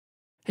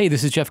Hey,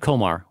 this is Jeff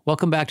Komar.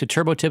 Welcome back to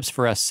Turbo Tips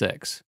for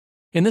S6.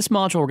 In this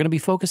module, we're going to be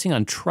focusing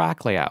on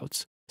track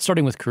layouts,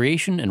 starting with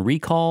creation and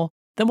recall.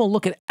 Then we'll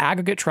look at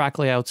aggregate track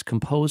layouts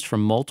composed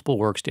from multiple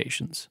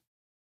workstations.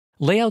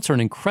 Layouts are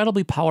an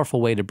incredibly powerful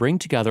way to bring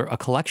together a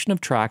collection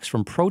of tracks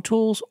from Pro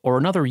Tools or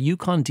another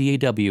Yukon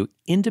DAW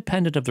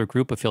independent of their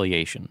group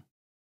affiliation.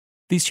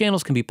 These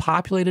channels can be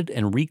populated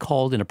and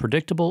recalled in a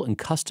predictable and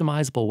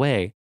customizable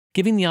way,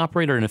 giving the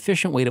operator an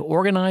efficient way to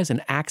organize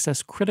and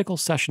access critical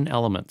session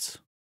elements.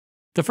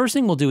 The first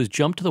thing we'll do is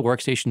jump to the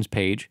Workstations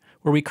page,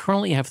 where we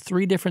currently have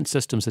 3 different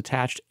systems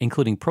attached,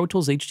 including Pro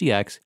Tools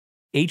HDX,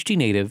 HD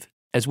Native,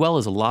 as well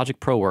as a Logic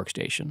Pro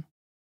workstation.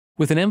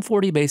 With an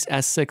M40-based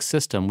S6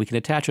 system, we can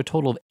attach a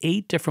total of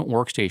 8 different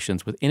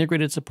workstations with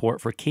integrated support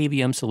for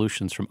KVM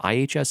solutions from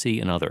IHSE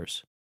and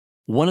others.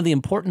 One of the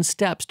important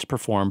steps to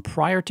perform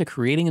prior to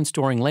creating and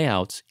storing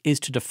layouts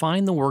is to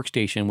define the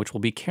workstation which will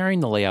be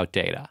carrying the layout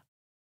data.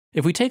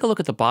 If we take a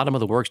look at the bottom of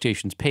the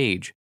Workstations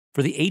page,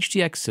 for the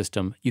HDX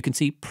system, you can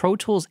see Pro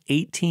Tools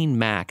 18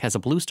 Mac has a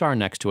blue star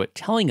next to it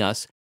telling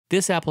us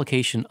this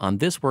application on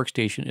this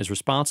workstation is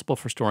responsible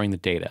for storing the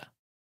data.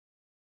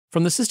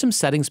 From the System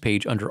Settings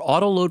page under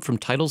Auto Load from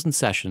Titles and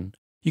Session,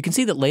 you can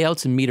see that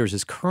Layouts and Meters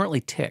is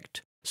currently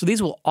ticked, so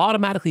these will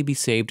automatically be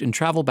saved and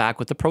travel back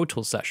with the Pro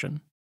Tools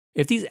session.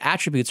 If these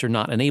attributes are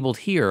not enabled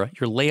here,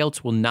 your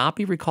layouts will not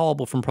be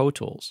recallable from Pro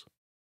Tools.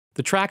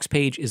 The Tracks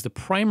page is the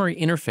primary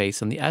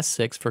interface on the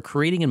S6 for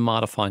creating and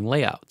modifying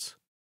layouts.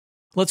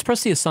 Let's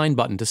press the Assign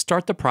button to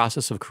start the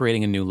process of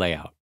creating a new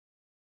layout.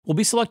 We'll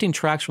be selecting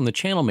tracks from the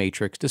channel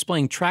matrix,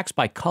 displaying tracks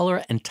by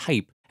color and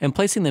type, and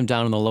placing them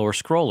down in the lower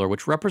scroller,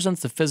 which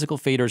represents the physical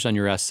faders on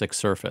your S6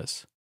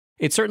 surface.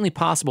 It's certainly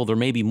possible there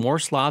may be more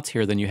slots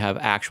here than you have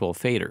actual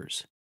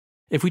faders.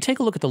 If we take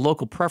a look at the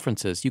local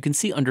preferences, you can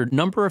see under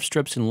Number of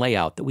Strips in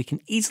Layout that we can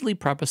easily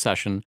prep a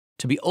session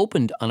to be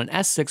opened on an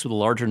S6 with a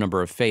larger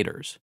number of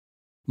faders.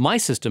 My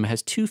system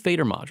has 2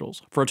 fader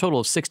modules, for a total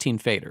of 16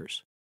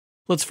 faders.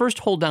 Let's first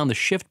hold down the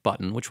Shift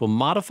button, which will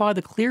modify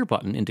the Clear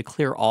button into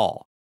Clear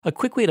All, a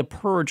quick way to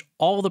purge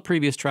all the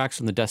previous tracks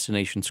in the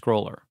destination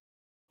scroller.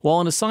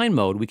 While in Assign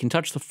mode, we can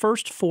touch the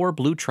first 4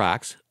 blue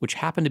tracks, which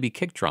happen to be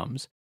kick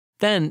drums,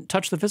 then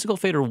touch the physical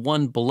fader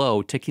 1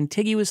 below to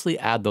contiguously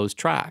add those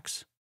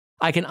tracks.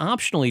 I can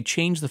optionally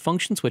change the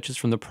function switches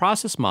from the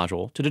Process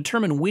module to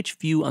determine which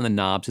view on the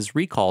knobs is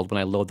recalled when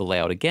I load the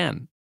layout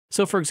again.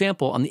 So for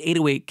example, on the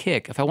 808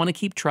 kick, if I want to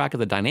keep track of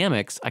the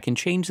dynamics, I can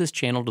change this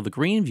channel to the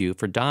green view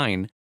for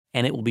dyne,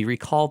 and it will be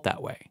recalled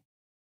that way.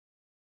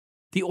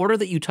 The order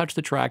that you touch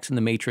the tracks in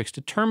the matrix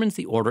determines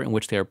the order in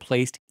which they are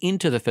placed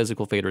into the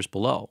physical faders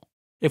below.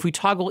 If we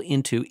toggle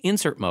into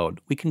Insert mode,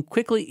 we can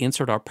quickly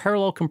insert our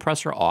parallel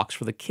compressor aux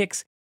for the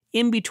kicks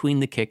in between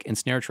the kick and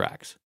snare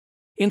tracks.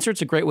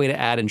 Insert's a great way to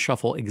add and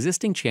shuffle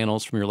existing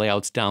channels from your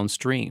layouts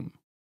downstream.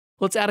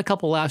 Let's add a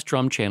couple last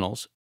drum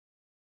channels,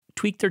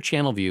 tweak their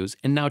channel views,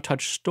 and now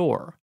touch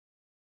Store.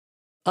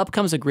 Up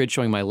comes a grid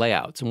showing my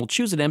layouts, and we'll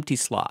choose an empty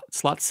slot,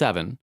 slot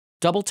 7,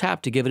 double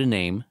tap to give it a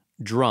name,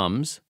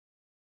 Drums,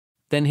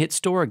 then hit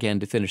Store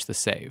again to finish the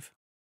save.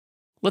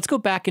 Let's go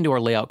back into our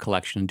layout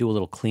collection and do a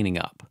little cleaning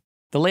up.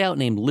 The layout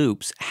named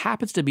Loops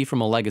happens to be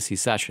from a legacy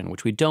session,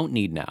 which we don't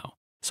need now,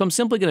 so I'm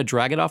simply going to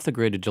drag it off the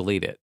grid to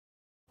delete it.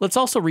 Let's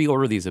also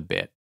reorder these a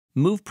bit.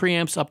 Move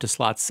preamps up to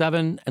slot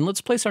 7, and let's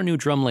place our new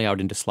drum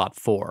layout into slot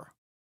 4.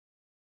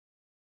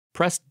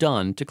 Press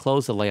Done to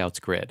close the layouts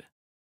grid.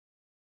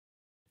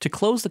 To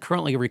close the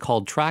currently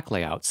recalled track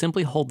layout,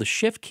 simply hold the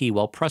Shift key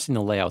while pressing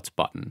the Layouts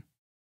button.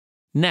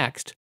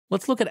 Next,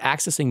 let's look at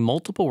accessing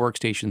multiple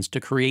workstations to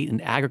create an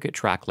aggregate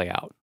track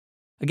layout.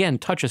 Again,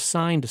 touch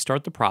Assign to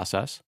start the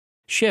process.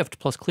 Shift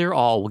plus Clear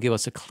All will give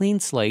us a clean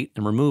slate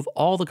and remove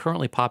all the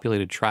currently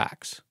populated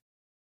tracks.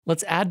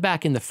 Let's add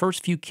back in the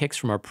first few kicks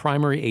from our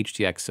primary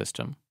HDX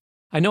system.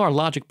 I know our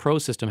Logic Pro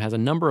system has a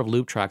number of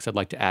loop tracks I'd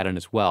like to add in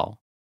as well.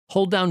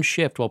 Hold down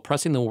Shift while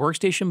pressing the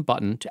Workstation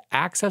button to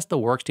access the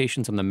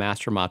workstations on the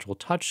Master Module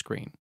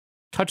touchscreen.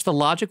 Touch the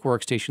Logic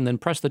workstation, then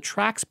press the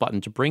Tracks button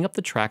to bring up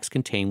the tracks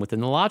contained within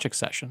the Logic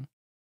session.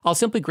 I'll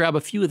simply grab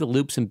a few of the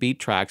loops and beat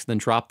tracks, then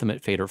drop them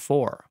at fader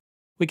 4.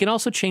 We can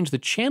also change the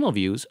channel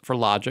views for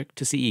Logic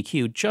to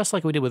CEQ just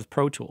like we did with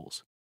Pro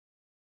Tools.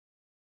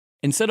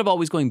 Instead of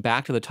always going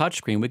back to the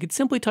touchscreen, we could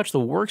simply touch the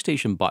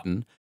Workstation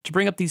button to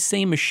bring up these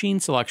same machine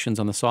selections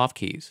on the soft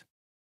keys.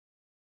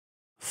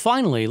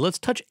 Finally, let's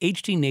touch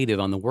HD Native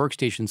on the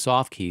Workstation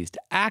soft keys to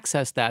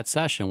access that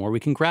session where we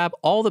can grab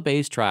all the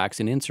bass tracks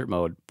in Insert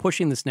mode,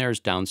 pushing the snares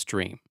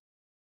downstream.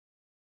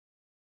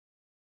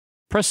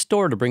 Press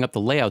Store to bring up the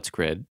Layouts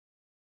grid,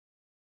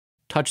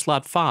 touch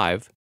slot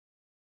 5,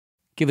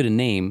 give it a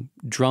name,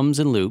 Drums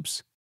and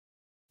Loops,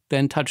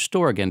 then touch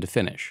Store again to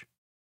finish.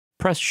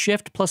 Press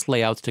Shift plus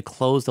Layouts to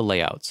close the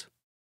layouts.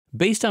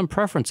 Based on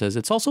preferences,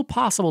 it's also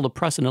possible to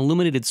press an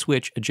illuminated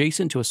switch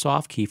adjacent to a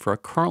soft key for a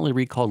currently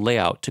recalled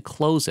layout to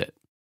close it.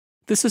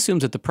 This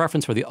assumes that the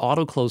preference for the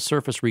auto-close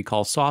surface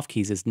recall soft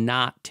keys is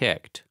not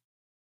ticked.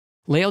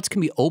 Layouts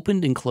can be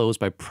opened and closed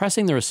by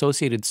pressing their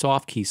associated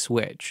soft key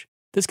switch.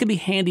 This can be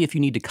handy if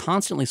you need to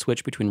constantly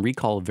switch between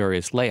recall of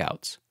various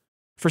layouts.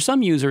 For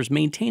some users,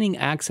 maintaining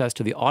access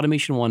to the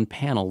Automation 1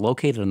 panel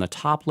located on the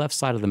top left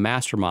side of the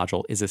master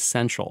module is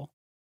essential.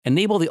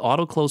 Enable the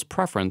auto close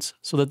preference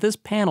so that this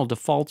panel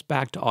defaults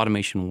back to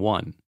Automation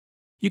 1.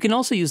 You can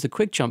also use the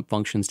quick jump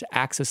functions to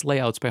access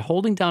layouts by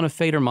holding down a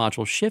fader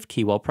module shift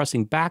key while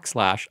pressing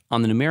backslash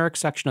on the numeric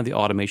section of the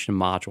automation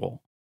module.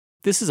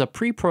 This is a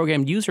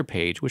pre-programmed user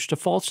page which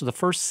defaults to the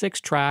first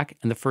 6 track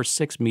and the first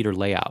 6 meter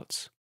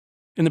layouts.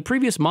 In the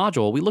previous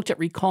module, we looked at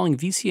recalling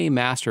VCA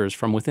masters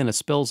from within a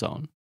spill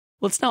zone.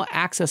 Let's now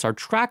access our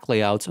track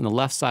layouts on the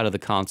left side of the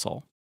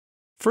console.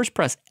 First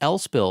press L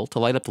spill to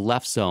light up the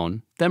left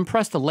zone, then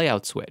press the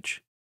layout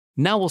switch.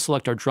 Now we'll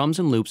select our drums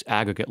and loops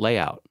aggregate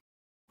layout.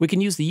 We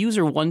can use the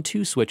user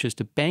 1-2 switches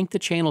to bank the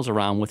channels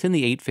around within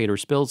the 8-fader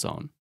spill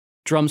zone.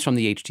 Drums from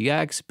the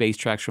HDX, bass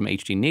tracks from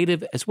HD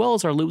Native, as well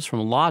as our loops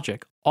from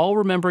Logic, all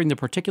remembering the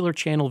particular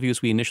channel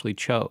views we initially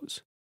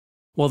chose.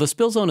 While the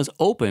spill zone is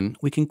open,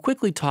 we can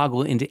quickly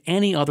toggle into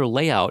any other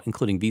layout,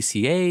 including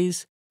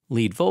VCAs,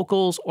 lead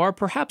vocals, or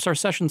perhaps our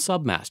session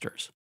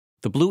submasters.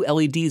 The blue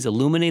LEDs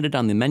illuminated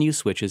on the menu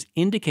switches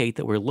indicate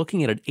that we're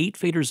looking at an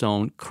 8-fader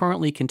zone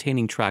currently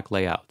containing track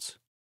layouts.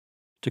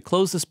 To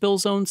close the spill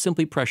zone,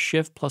 simply press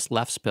Shift plus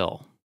left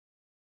spill.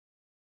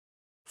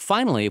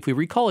 Finally, if we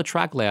recall a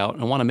track layout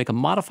and want to make a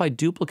modified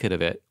duplicate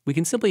of it, we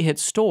can simply hit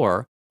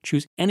Store,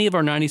 choose any of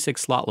our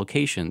 96 slot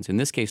locations, in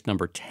this case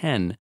number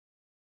 10,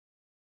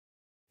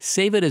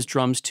 save it as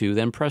drums 2,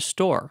 then press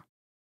Store.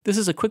 This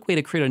is a quick way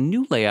to create a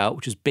new layout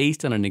which is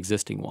based on an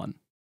existing one.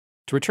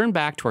 To return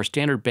back to our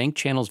standard bank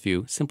channels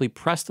view, simply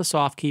press the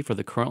soft key for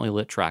the currently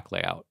lit track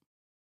layout.